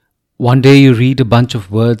One day you read a bunch of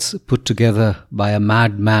words put together by a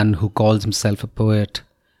madman who calls himself a poet,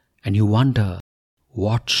 and you wonder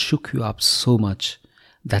what shook you up so much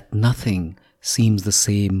that nothing seems the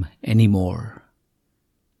same anymore.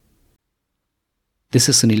 This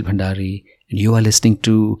is Sunil Bhandari, and you are listening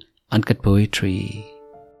to Uncut Poetry.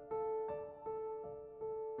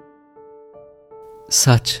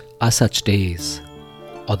 Such are such days,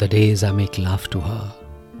 or the days I make love to her.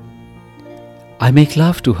 I make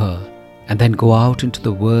love to her and then go out into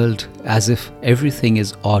the world as if everything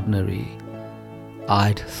is ordinary.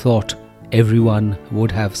 I'd thought everyone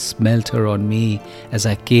would have smelt her on me as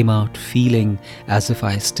I came out feeling as if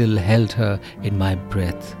I still held her in my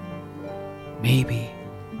breath. Maybe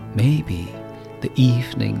the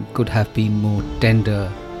evening could have been more tender.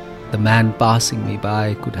 The man passing me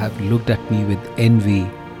by could have looked at me with envy.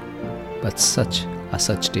 But such are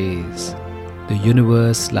such days. The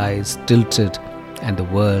universe lies tilted and the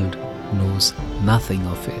world knows nothing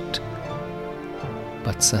of it.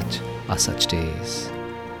 But such are such days.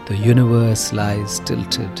 The universe lies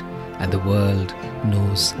tilted and the world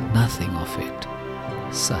knows nothing of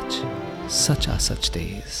it. Such are such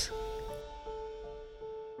days.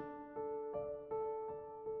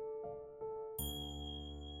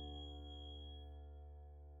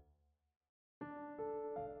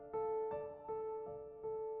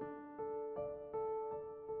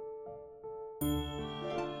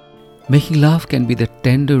 Making love can be the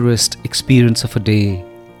tenderest experience of a day.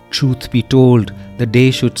 Truth be told, the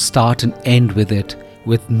day should start and end with it,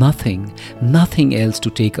 with nothing else to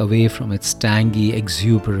take away from its tangy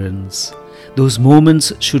exuberance. Those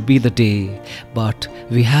moments should be the day, but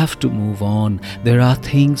we have to move on. There are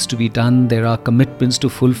things to be done, there are commitments to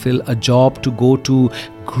fulfill, a job to go to,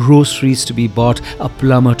 groceries to be bought, a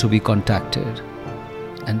plumber to be contacted.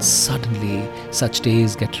 And suddenly, such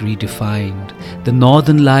days get redefined. The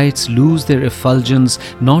northern lights lose their effulgence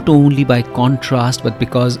not only by contrast but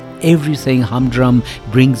because everything humdrum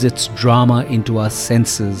brings its drama into our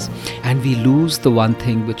senses, and we lose the one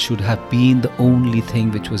thing which should have been the only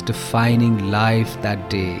thing which was defining life that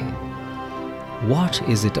day. What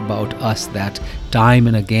is it about us that time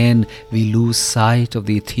and again we lose sight of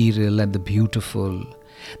the ethereal and the beautiful?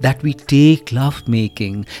 That we take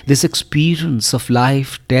love-making, this experience of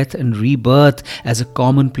life, death and rebirth as a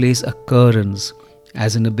commonplace occurrence,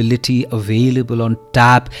 as an ability available on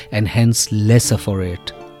tap and hence lesser for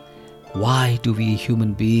it. Why do we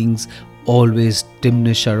human beings always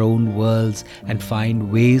diminish our own worlds and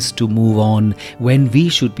find ways to move on when we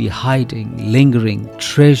should be hiding, lingering,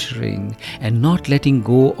 treasuring, and not letting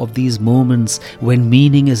go of these moments when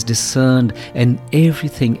meaning is discerned and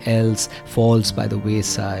everything else falls by the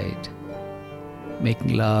wayside?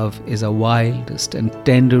 Making love is our wildest and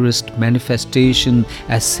tenderest manifestation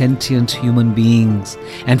as sentient human beings,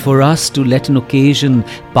 and for us to let an occasion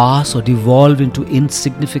pass or devolve into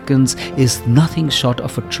insignificance is nothing short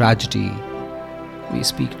of a tragedy. We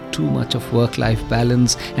speak too much of work-life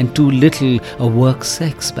balance and too little of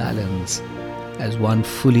work-sex balance. As one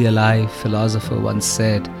fully alive philosopher once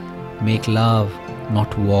said, make love,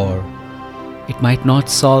 not war. It might not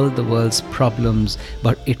solve the world's problems,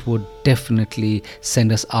 but it would definitely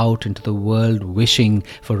send us out into the world wishing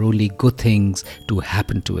for only good things to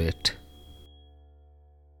happen to it.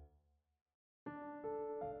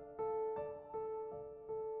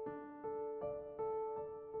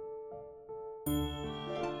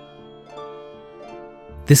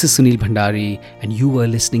 This is Sunil Bhandari, and you are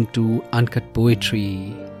listening to Uncut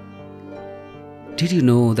Poetry. Did you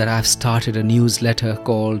know that I've started a newsletter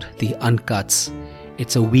called The Uncuts?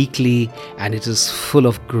 It's a weekly and it is full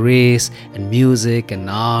of grace and music and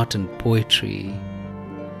art and poetry.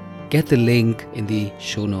 Get the link in the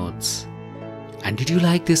show notes. And did you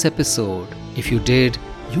like this episode? If you did,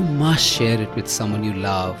 you must share it with someone you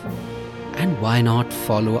love. And why not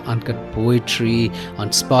follow Uncut Poetry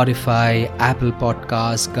on Spotify, Apple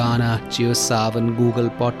Podcasts, Gaana, JioSaavn, Google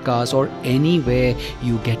Podcasts, or anywhere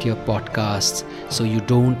you get your podcasts so you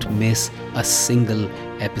don't miss a single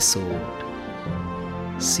episode.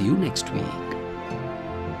 See you next week.